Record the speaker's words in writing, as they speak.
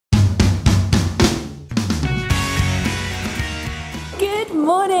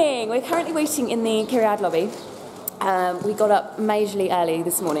morning! We're currently waiting in the Kyriad lobby. We got up majorly early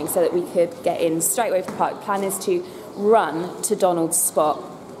this morning so that we could get in straight away from the park. The plan is to run to Donald's spot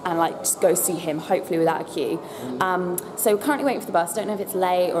and just go see him, hopefully without a queue. So we're currently waiting for the bus. Don't know if it's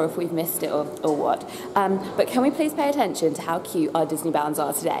late or if we've missed it or what. But can we please pay attention to how cute our Disney bounds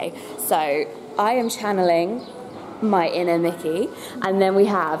are today? So I am channeling my inner Mickey, and then we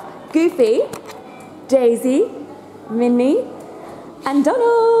have Goofy, Daisy, Minnie, and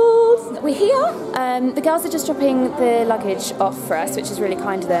Donald. We're here. The girls are just dropping the luggage off for us, which is really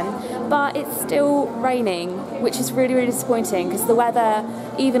kind of them. But it's still raining, which is really, really disappointing because the weather,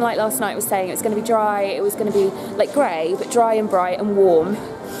 even like last night was saying, it was going to be dry, it was going to be like grey, but dry and bright and warm.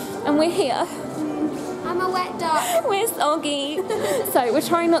 And we're here. I'm a wet duck. We're soggy. So we're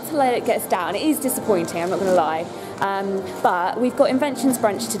trying not to let it get us down. It is disappointing, I'm not going to lie. But we've got Inventions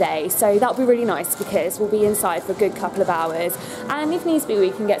brunch today, so that'll be really nice because we'll be inside for a good couple of hours, and if needs be we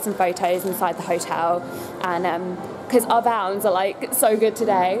can get some photos inside the hotel, and because our bounds are so good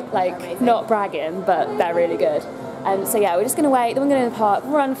today, not bragging, but they're really good. So yeah, we're just going to wait, then we're going to go to the park,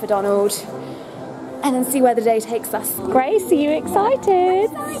 run for Donald, and then see where the day takes us. Grace, are you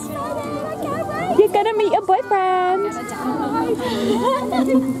excited? I'm so excited, I can't wait. You're going to meet your boyfriend.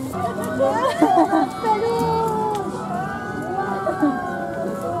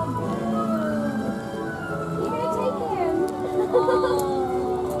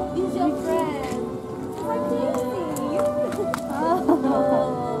 He's your friend. My baby.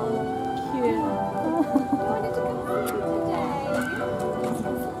 Cute. I wanted to come see you today.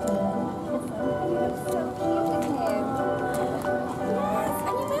 You look so cute with him. Yes,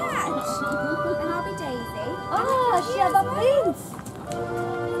 and you match. And I'll be Daisy. Ah, she has a prince.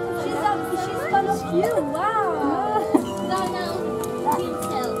 She's one of you. Wow. Donald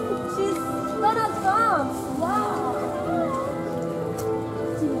himself. She's Donald Trump. Wow.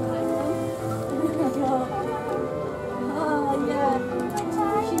 Oh yeah.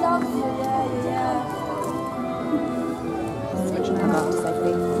 She loves you. Yeah. Switching her mouth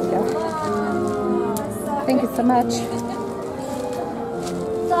safely. Wow. Thank you so much.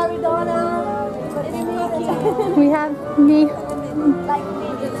 Sorry, Donald. But it's Mickey. We have me. Like me.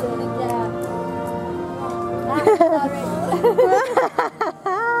 Yeah.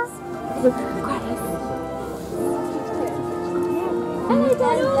 Hey,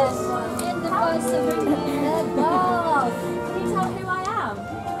 Donald. And the boss over here. The boss. Can you tell who I am?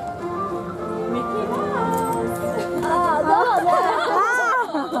 Mickey Mouse.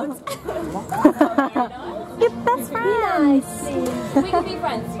 Your best friend. We can be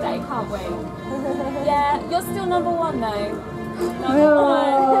friends today, can't we? Yeah, you're still number one though. Number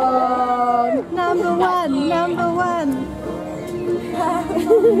one. Number one.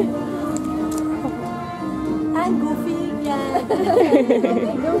 And Goofy, yeah.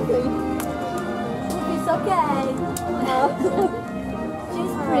 Goofy. Goofy's okay.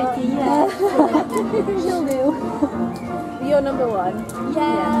 She's pretty, yeah. She'll do. You're number one.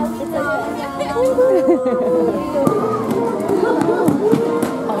 Yeah, it's okay. Oh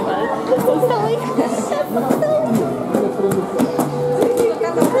my god, that's so silly. That's so silly.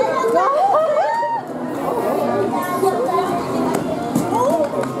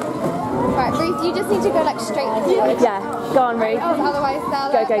 Right, Ruth, you just need to go straight forward. Yeah, go on, Ruth. Otherwise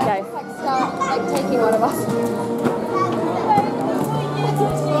they'll Go. start taking one of us.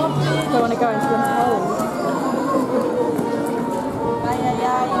 Don't want to go into the hole.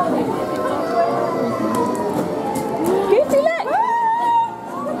 Goofy, look!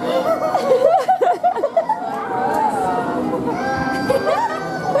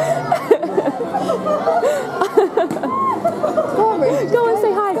 Go on, Ruth. Go on,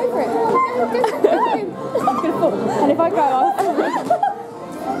 say hi. Go for it. Go. I'm gonna fall. And if I go off.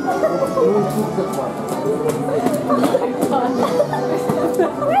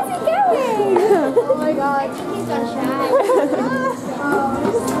 Where's he going? Oh my god, he's on track.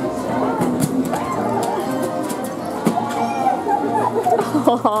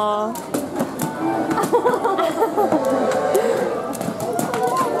 Aww.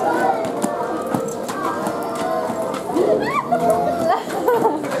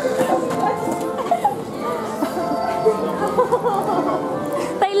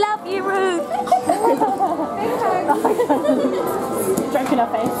 They love you, Ruth. Stroking her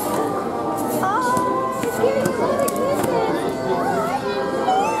face. Oh, he's giving you all the kisses.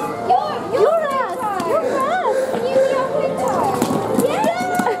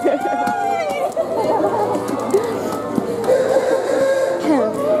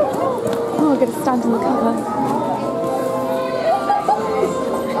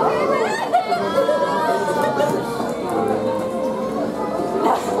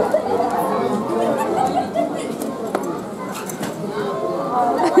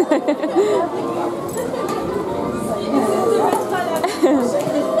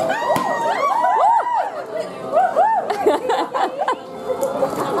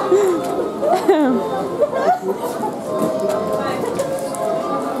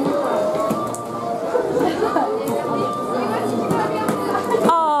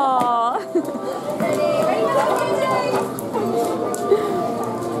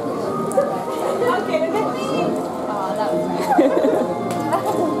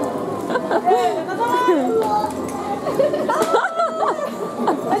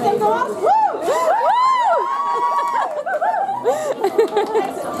 Oh,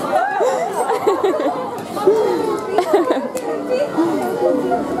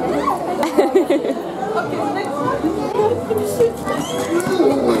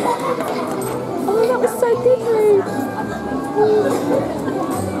 that was so good, Ruth.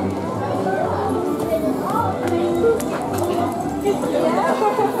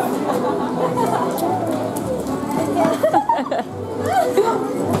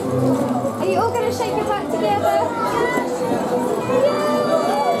 Are you all going to shake your back together?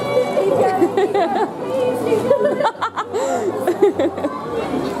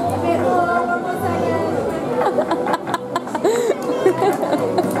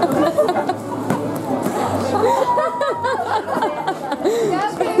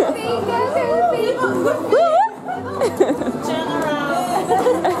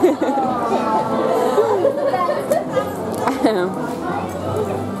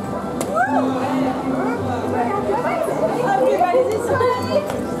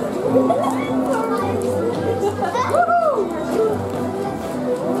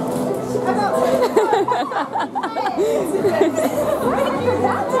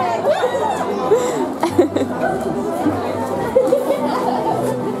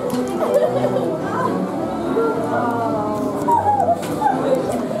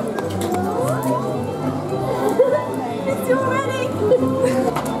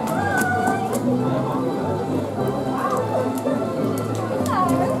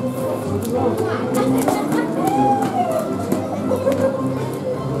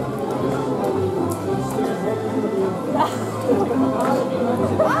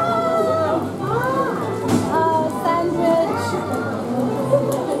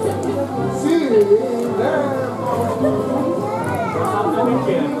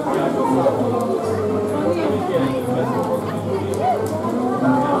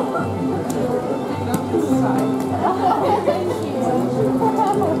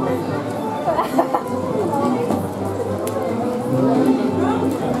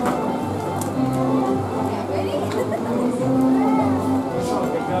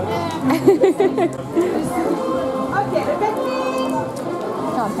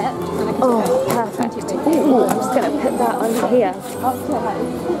 Oh, perfect. Ooh, I'm just going to put that under here.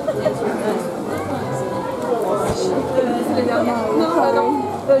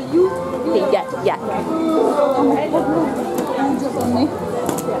 Yeah.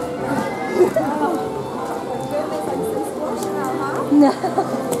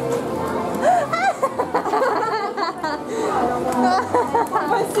 On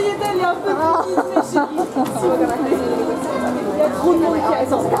va essayer d'aller un peu plus vite, mais il y a trop de monde qui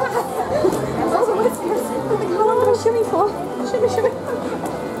attend. How long am I shimmy for? Shimmy.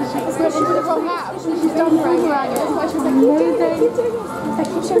 She's done boomerang it. That's why she was like,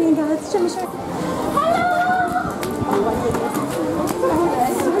 keep shimmying, guys. Shimmy.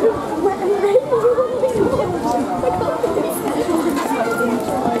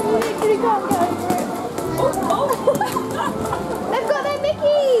 They've got their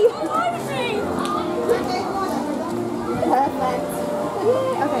Mickey! Perfect.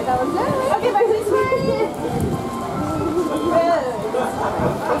 Okay, that was good. Okay, back this way.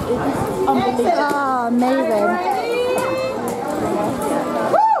 Oh, amazing.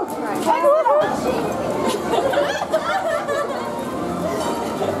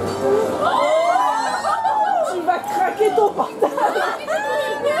 Tu vas craquer ton portable.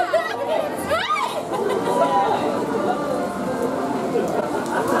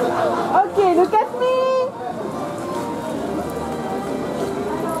 Okay, look at me.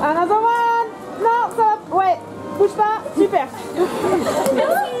 Another one. Non, ça va. Ouais, bouge pas. Super.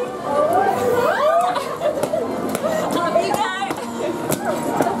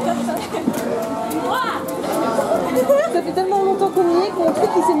 Ça fait tellement longtemps qu'on y est qu'on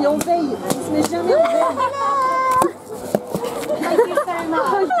trouve qu'il s'est mis en veille. Il se met jamais en veille. Thank you so much.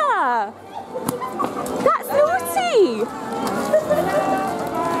 That's naughty!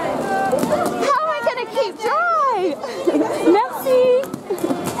 How am I going to keep dry? Merci!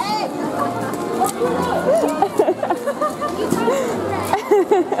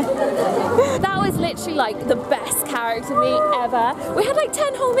 That was literally like the best character meet ever. We had like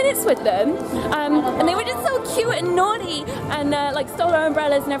 10 whole minutes with them, and they were just so cute and naughty, and like stole our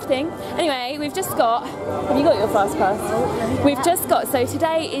umbrellas and everything. Anyway, we've just got, have you got your fast pass? We've just got, so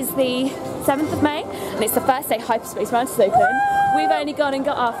today is the 7th of May, and it's the first day Hyperspace Mountain is open. We've only gone and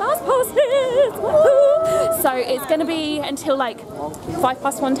got our fast passes, woohoo! So it's going to be until like 1:05,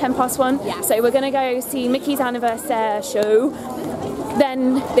 1:10. Yeah. So we're going to go see Mickey's anniversary show,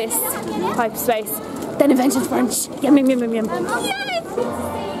 then this Hyperspace, then Inventions Brunch. Yum. Yes!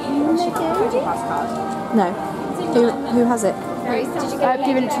 No. Who has it? I've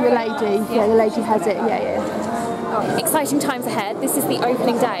given it to the lady. Yeah, the lady has it. Yeah. Exciting times ahead. This is the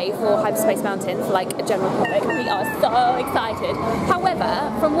opening day for Hyperspace Mountain for like a general public. We are so excited.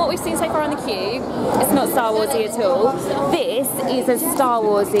 However, from what we've seen so far on the queue, it's not Star Warsy at all. This is as Star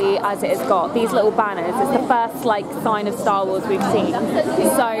Warsy as it has got. These little banners is the first like sign of Star Wars we've seen.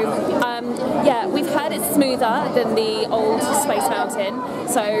 So yeah, we've heard it's smoother than the old Space Mountain.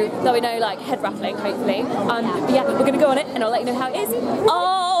 So there'll be no like head rattling, hopefully. But yeah, we're gonna go on it and I'll let you know how it is.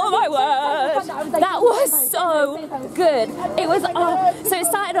 Oh my word! That was so good. It was so it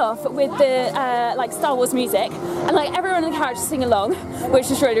started off with the like Star Wars music and like everyone in the carriage sing along, which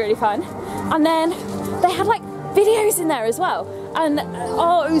was really fun. And then they had like videos in there as well. And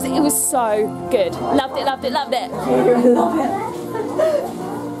oh, it was so good. Loved it. Love it.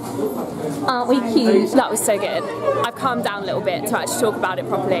 Aren't we cute? That was so good. I've calmed down a little bit to actually talk about it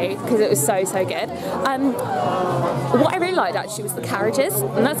properly because it was so good. What I really liked actually was the carriages,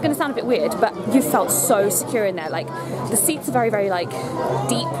 and that's going to sound a bit weird, but you felt so secure in there. Like the seats are very like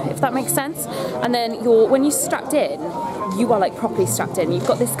deep, if that makes sense. And then when you're strapped in, you are like properly strapped in. You've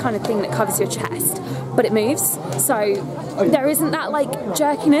got this kind of thing that covers your chest, but it moves, so there isn't that like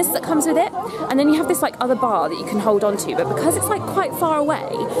jerkiness that comes with it. And then you have this like other bar that you can hold on to, but because it's like quite far away,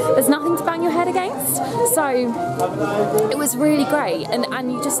 there's nothing to bang your head against. So it was really great, and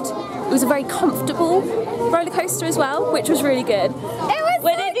it was a very comfortable roller coaster as well, which was really good.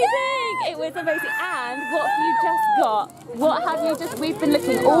 What did you think? It was amazing. And what have you just got? We've been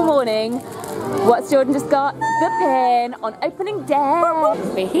looking all morning. What's Jordan just got? The pin on opening day.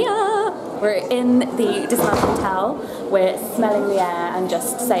 We're here. We're in the Disneyland Hotel. We're smelling the air and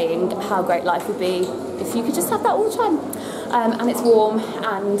just saying how great life would be if you could just have that all the time. And it's warm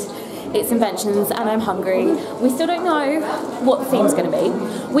and it's inventions and I'm hungry. We still don't know what the theme's going to be.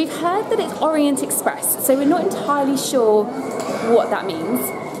 We've heard that it's Orient Express, so we're not entirely sure what that means.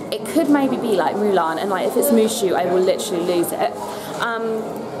 It could maybe be like Mulan, and like if it's Mushu, I will literally lose it.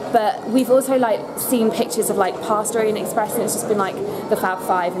 But we've also like seen pictures of like past Orient Express, and it's just been like the Fab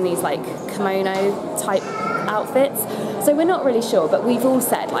Five in these like kimono type outfits. So we're not really sure, but we've all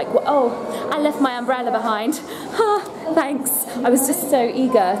said like, oh, I left my umbrella behind. Thanks. I was just so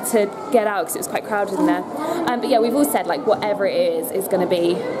eager to get out because it was quite crowded in there. But yeah, we've all said like whatever it is going to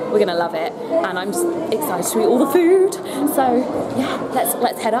be, we're going to love it. And I'm just excited to eat all the food. So yeah,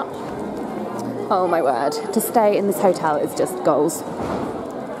 let's head up. Oh my word, to stay in this hotel is just goals.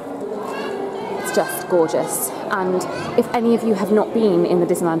 It's just gorgeous. And if any of you have not been in the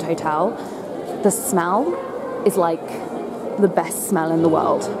Disneyland Hotel, the smell is like the best smell in the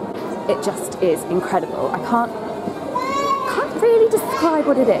world. It just is incredible. I can't really describe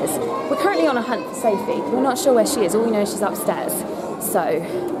what it is. We're currently on a hunt for Sophie. We're not sure where she is. All we know is she's upstairs. So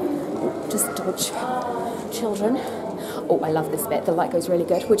just dodge children. Oh, I love this bit. The light goes really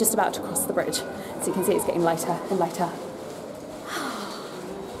good. We're just about to cross the bridge. So you can see it's getting lighter and lighter.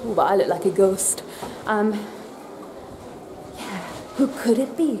 Ooh, but I look like a ghost. Yeah. Who could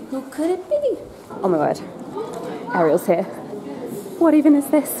it be? Who could it be? Oh my word. Ariel's here. What even is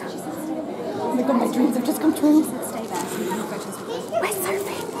this? Oh my god, my dreams have just come true. Where's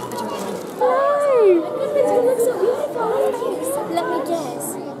Sophie? Hello! You look so beautiful. Let me guess.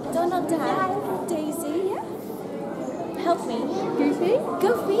 Donald Duck, Daisy, help me. Goofy?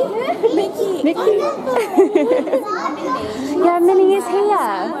 Mickey. Mickey. Oh, no. Yeah, Minnie is here.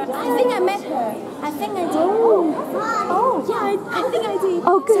 I think I met her. I think I did. Oh, yeah, I think I did.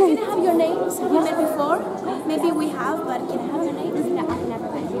 Oh, good. So can I have your names? Have you met before? Maybe we have, but can I have your names? No, I've never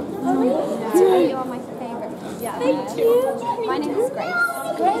met you. Oh, really? You are my favorite. Yeah. Thank you. My name is Grace.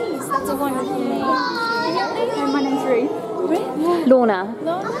 Grace, that's a wonderful name. My name's Ruth. Lorna.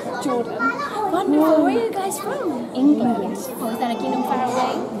 Lorna? Jordan. Wonderful. Where are you guys from? England. Oh, is that a kingdom far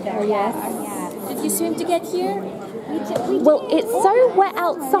away? Oh, yes. Did you swim to get here? Well, it's so wet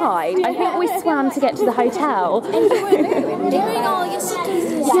outside. I think we swam to get to the hotel. And you were carrying all your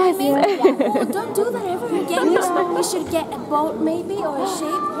suitcases. Yes. Oh, don't do that ever again. You should get a boat maybe or a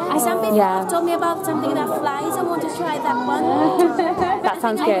ship. Some people have told me about something that flies. I want to try that one. That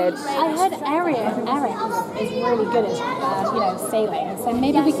sounds good. I heard Eric is really good at sailing, so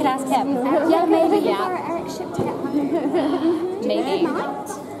maybe we could ask him. Yeah, maybe. Yeah. Eric ship to get home. Maybe.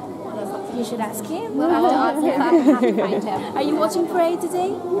 You should ask him. We'll have to ask him. I'll have to find him. Are you watching Parade today?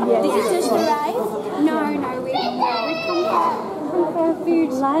 Yes. Did you just arrive? No, we've come for a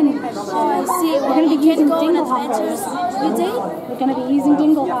food line. Oh, I see. We're going to be using dingle hoppers. You did? We're going to be using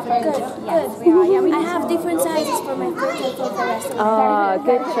dingle hoppers. Good. Yes, we are. Yeah, I have different sizes for my food and for the rest of the Oh,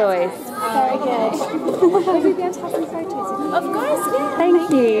 good choice. Very good. Would we be able to have some photos? Of course, yeah.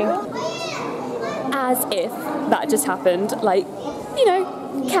 Thank you. as if that just happened, like, you know,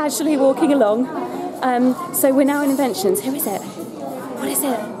 casually walking along. So we're now in inventions. Who is it? What is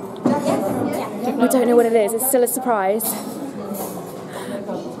it? We don't know what it is. It's still a surprise.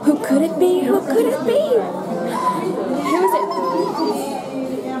 Who could it be? Who could it be? Who is it?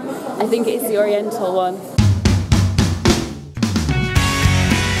 I think it's the Oriental one.